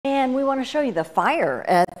And we want to show you the fire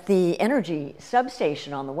at the Entergy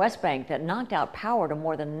substation on the West Bank that knocked out power to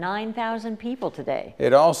more than 9,000 people today.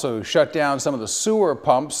 It also shut down some of the sewer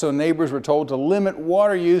pumps, so neighbors were told to limit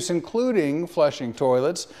water use, including flushing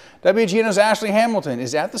toilets. WGNO's Ashley Hamilton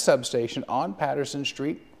is at the substation on Patterson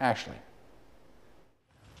Street. Ashley.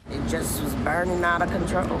 It just was burning out of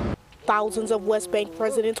control. Thousands of West Bank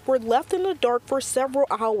residents were left in the dark for several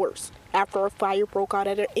hours after a fire broke out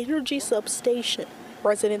at an Entergy substation.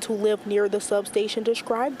 Residents who live near the substation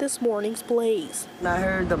described this morning's blaze. I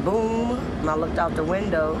heard the boom, and I looked out the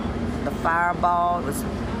window. The fireball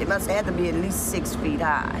it must have had to be at least 6 feet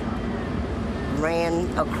high.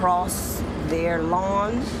 Ran across their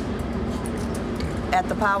lawn at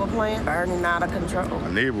the power plant, burning out of control.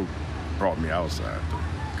 My neighbor brought me outside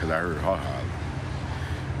because I heard her holler.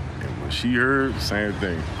 And when she heard, the same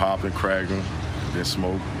thing, popping, cracking, then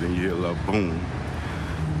smoke, then you hear a little boom.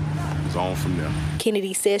 It was on from there.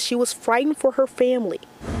 Kennedy says she was frightened for her family.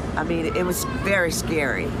 I mean, it was very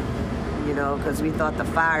scary, you know, because we thought the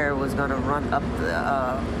fire was going to run up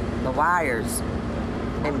the wires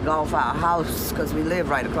and engulf our house because we live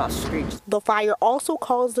right across the street. The fire also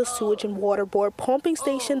caused the sewage and water board pumping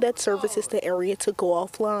station that services the area to go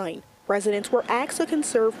offline. Residents were asked to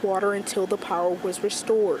conserve water until the power was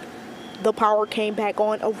restored. The power came back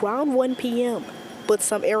on around 1 p.m., but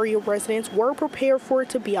some area residents were prepared for it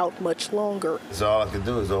to be out much longer. So all I could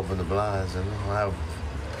do is open the blinds and I have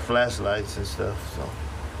flashlights and stuff,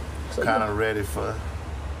 so kind of ready for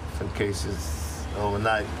cases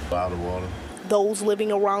overnight out of water. Those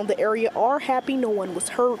living around the area are happy no one was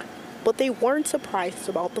hurt, but they weren't surprised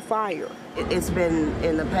about the fire. It's been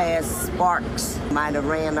in the past, sparks might have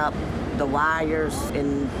ran up the wires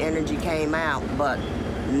and energy came out, but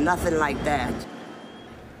nothing like that.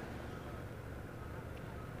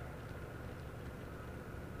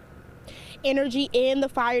 Entergy and the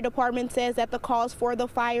fire department says that the cause for the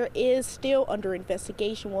fire is still under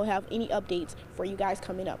investigation. We'll have any updates for you guys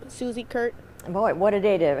coming up. Susie, Kurt. Boy, what a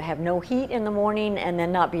day to have no heat in the morning and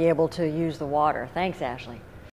then not be able to use the water. Thanks, Ashley.